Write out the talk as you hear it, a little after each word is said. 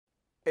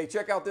Hey,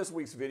 check out this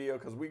week's video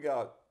because we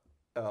got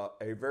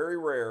a very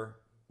rare,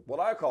 what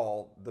I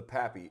call the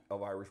Pappy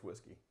of Irish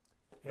whiskey.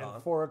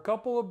 And for a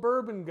couple of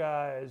bourbon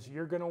guys,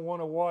 you're going to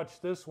want to watch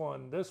this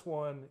one. This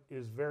one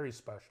is very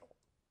special.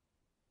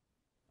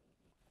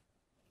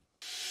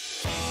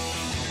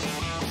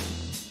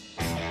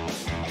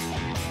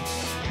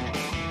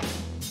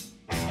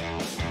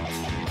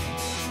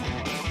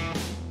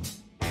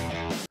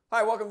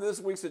 Hi, welcome to this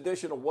week's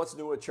edition of What's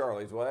New at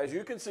Charlie's. Well, as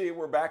you can see,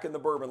 we're back in the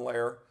bourbon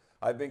lair.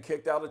 I've been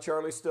kicked out of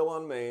Charlie's Still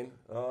on Main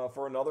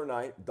for another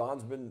night.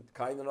 Don's been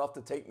kind enough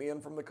to take me in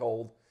from the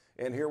cold,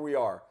 and here we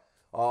are.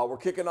 We're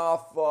kicking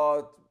off,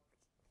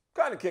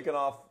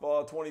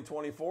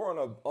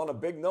 2024 on a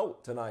big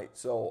note tonight.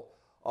 So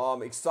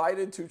I'm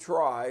excited to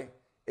try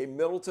a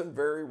Midleton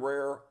very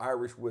rare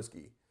Irish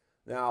whiskey.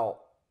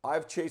 Now,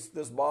 I've chased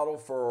this bottle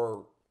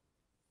for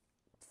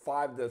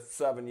 5 to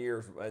 7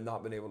 years and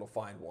not been able to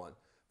find one.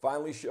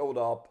 Finally showed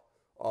up.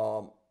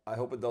 I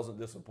hope it doesn't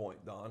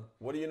disappoint, Don.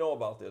 What do you know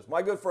about this?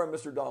 My good friend,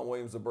 Mr. Don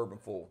Williams, the Bourbon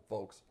Fool,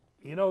 folks.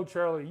 You know,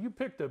 Charlie, you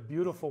picked a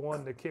beautiful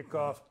one to kick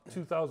off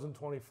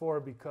 2024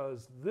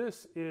 because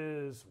this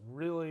is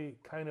really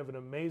kind of an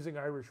amazing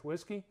Irish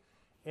whiskey.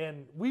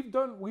 And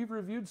we've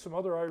reviewed some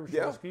other Irish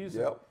whiskeys,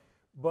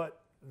 but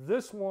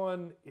this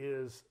one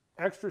is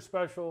extra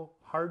special,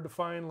 hard to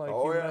find, like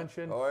you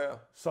mentioned. Oh, yeah.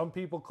 Some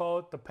people call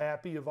it the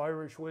Pappy of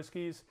Irish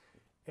whiskeys,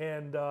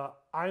 and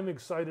I'm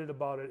excited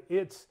about it.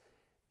 It's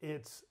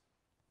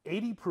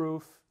 80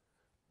 proof,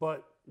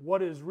 but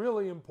what is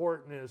really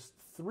important is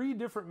 3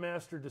 different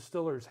master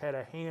distillers had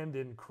a hand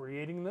in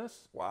creating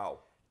this. Wow.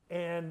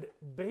 And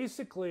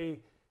basically,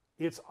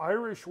 it's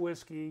Irish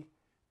whiskey.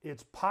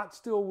 It's pot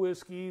still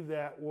whiskey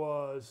that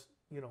was,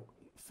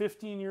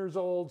 15 years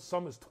old.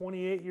 Some is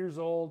 28 years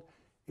old.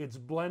 It's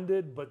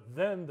blended, but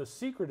then the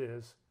secret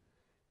is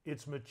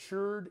it's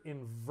matured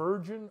in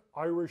virgin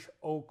Irish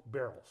oak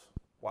barrels.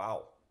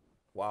 Wow.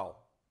 Wow.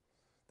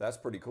 That's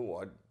pretty cool.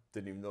 I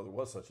didn't even know there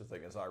was such a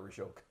thing as Irish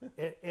oak.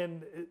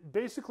 and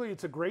basically,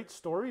 it's a great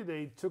story.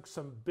 They took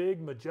some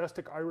big,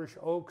 majestic Irish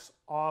oaks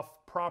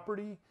off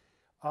property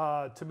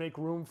to make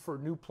room for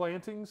new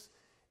plantings,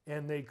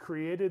 and they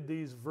created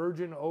these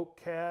virgin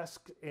oak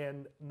casks.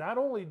 And not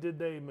only did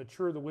they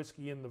mature the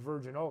whiskey in the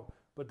virgin oak,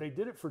 but they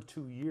did it for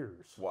 2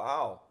 years.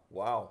 Wow.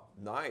 Wow.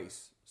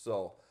 Nice.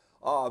 So,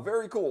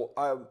 very cool.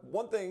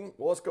 One thing,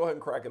 well, let's go ahead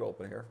and crack it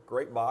open here.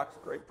 Great box,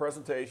 great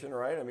presentation,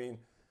 right? I mean,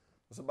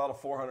 it's about a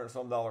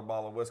 $400-some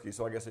bottle of whiskey,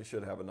 so I guess it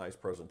should have a nice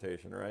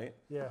presentation, right?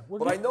 Yeah.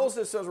 But I noticed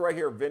it says right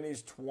here,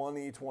 vintage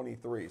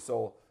 2023.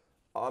 So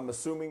I'm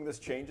assuming this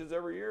changes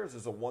every year. Is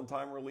this a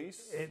one-time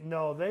release?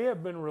 No, they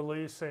have been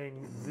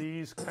releasing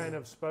these kind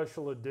of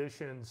special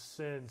editions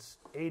since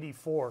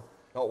 '84.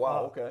 Oh,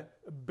 wow, okay.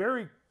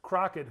 Barry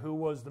Crockett, who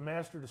was the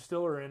master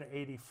distiller in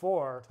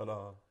 '84,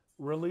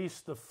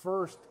 released the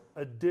first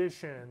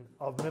edition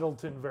of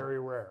Midleton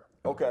Very Rare.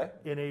 Okay.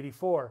 In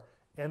 '84.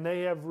 And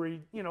they have,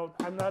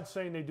 I'm not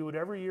saying they do it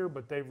every year,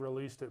 but they've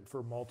released it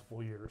for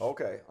multiple years.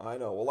 Okay, I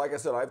know. Well, like I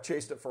said, I've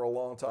chased it for a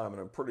long time, and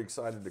I'm pretty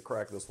excited to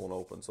crack this one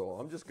open. So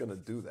I'm just going to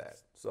do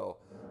that. So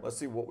let's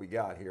see what we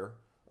got here.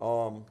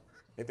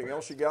 Anything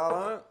else you got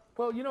on it?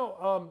 Well,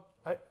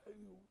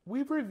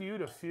 we've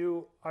reviewed a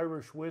few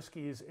Irish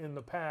whiskeys in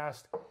the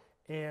past,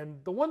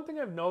 and the one thing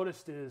I've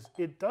noticed is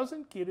it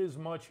doesn't get as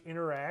much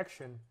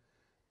interaction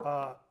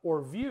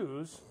or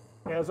views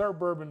as our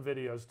bourbon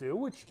videos do,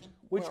 which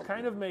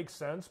kind of makes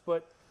sense.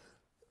 But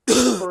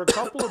for a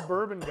couple of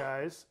bourbon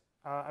guys,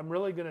 I'm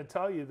really going to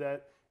tell you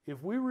that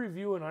if we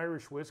review an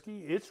Irish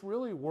whiskey, it's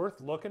really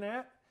worth looking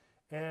at,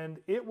 and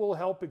it will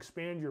help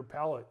expand your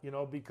palate,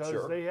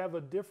 because they have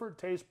a different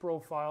taste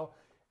profile.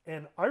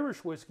 And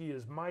Irish whiskey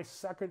is my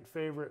second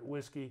favorite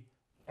whiskey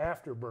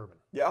after bourbon.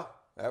 Yeah,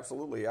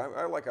 absolutely.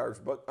 I like Irish,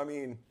 but I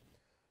mean,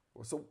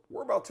 so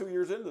we're about 2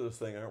 years into this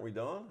thing, aren't we,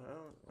 Don?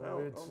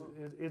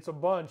 It's a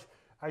bunch.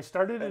 I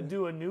started to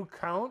do a new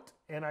count,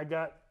 and I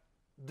got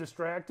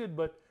distracted,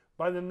 but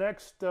by the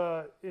next,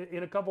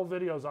 in a couple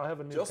videos, I'll have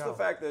a new count. Just the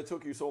fact that it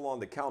took you so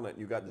long to count it and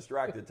you got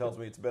distracted tells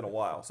me it's been a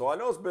while. So I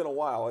know it's been a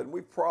while, and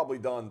we've probably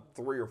done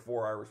 3 or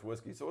 4 Irish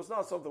whiskeys, so it's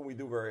not something we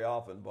do very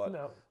often.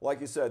 But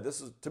like you said,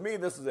 to me,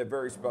 this is a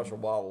very special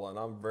bottle, and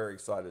I'm very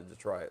excited to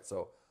try it.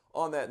 So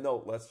on that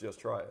note, let's just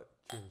try it.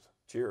 Cheers.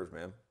 Cheers,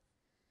 man.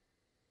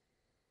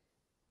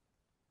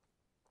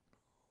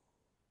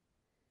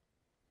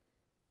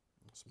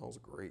 It smells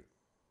great.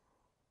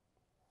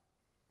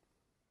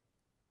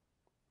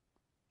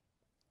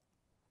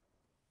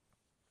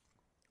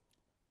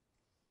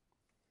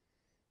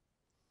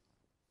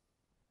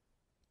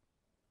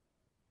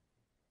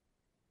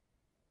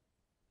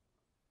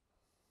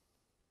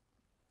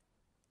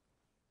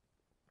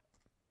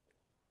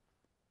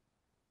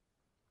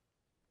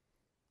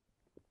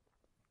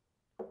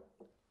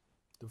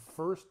 The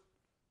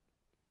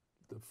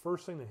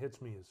first thing that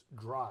hits me is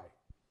dry.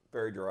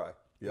 Very dry.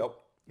 Yep.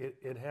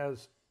 It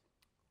has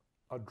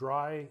a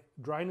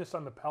dryness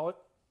on the palate,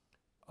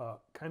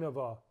 kind of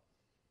a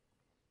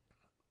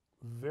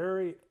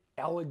very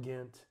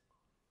elegant,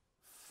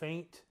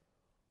 faint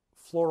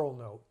floral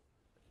note.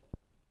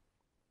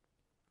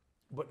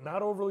 but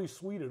not overly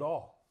sweet at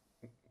all.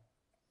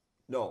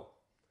 No.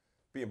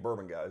 Being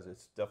bourbon guys,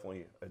 it's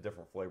definitely a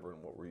different flavor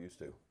than what we're used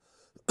to.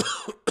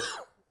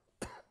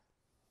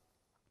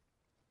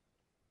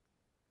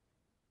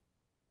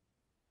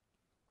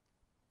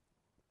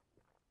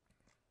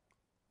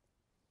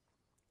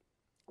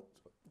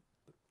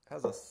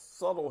 Has a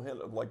subtle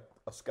hint of like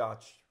a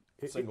Scotch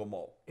single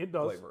malt it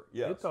does. flavor.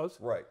 Yes, it does.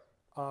 Right.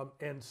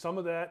 And some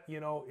of that,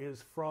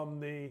 is from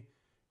the,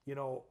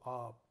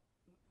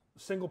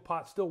 single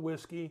pot still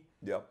whiskey.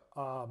 Yep.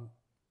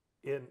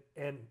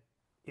 And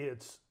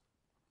it's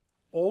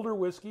older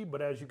whiskey,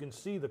 but as you can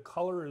see, the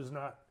color is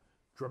not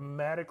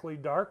dramatically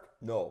dark.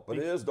 No, but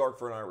it is dark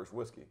for an Irish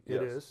whiskey.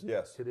 Yes. It is.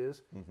 Yes. It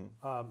is.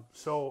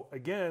 So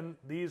again,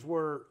 these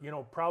were,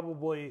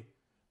 probably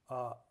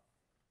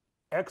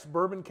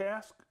ex-bourbon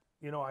cask.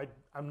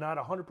 I'm not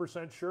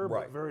 100% sure,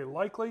 Right. but very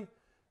likely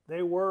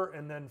they were,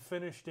 and then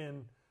finished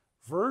in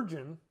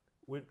virgin,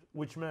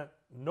 which meant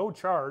no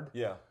charred.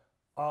 Yeah.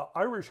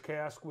 Irish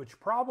cask, which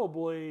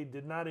probably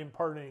did not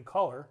impart any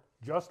color,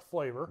 just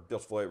flavor.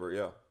 Just flavor,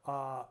 yeah.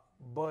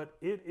 But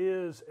it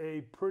is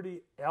a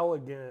pretty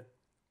elegant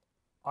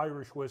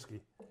Irish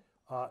whiskey.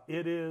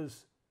 It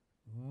is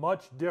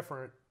much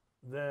different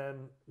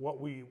than what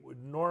we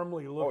would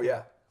normally look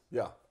at.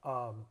 Yeah.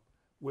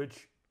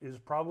 Which is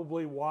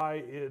probably why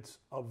it's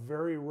a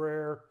very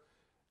rare,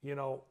 they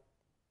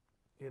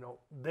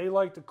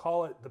like to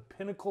call it the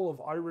pinnacle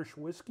of Irish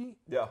whiskey.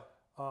 Yeah.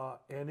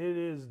 And it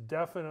is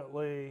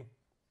definitely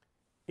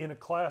in a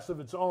class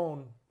of its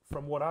own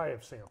from what I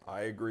have seen.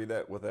 I agree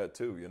with that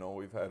too.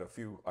 We've had a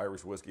few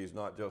Irish whiskeys,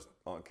 not just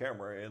on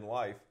camera, in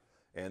life,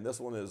 and this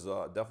one is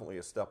definitely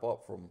a step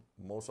up from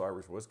most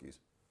Irish whiskeys.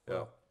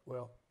 Yeah.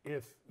 Well,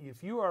 if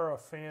you are a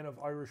fan of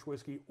Irish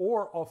whiskey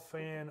or a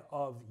fan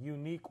of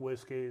unique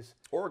whiskeys,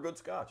 or a good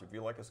Scotch, if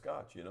you like a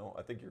Scotch,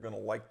 I think you're going to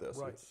like this.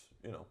 Right. It's,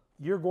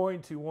 you're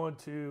going to want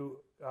to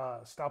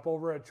stop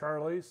over at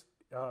Charlie's.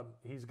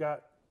 He's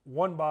got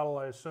one bottle,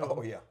 I assume.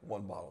 Oh yeah,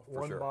 one bottle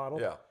for sure. One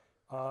bottle. Yeah.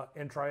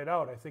 And try it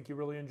out. I think you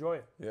really enjoy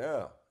it.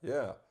 Yeah.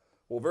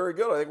 Well, very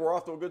good. I think we're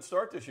off to a good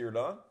start this year,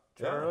 Don.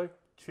 Charlie,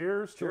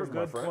 cheers to a my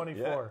good friend.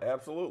 24. Yeah,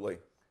 absolutely.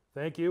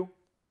 Thank you.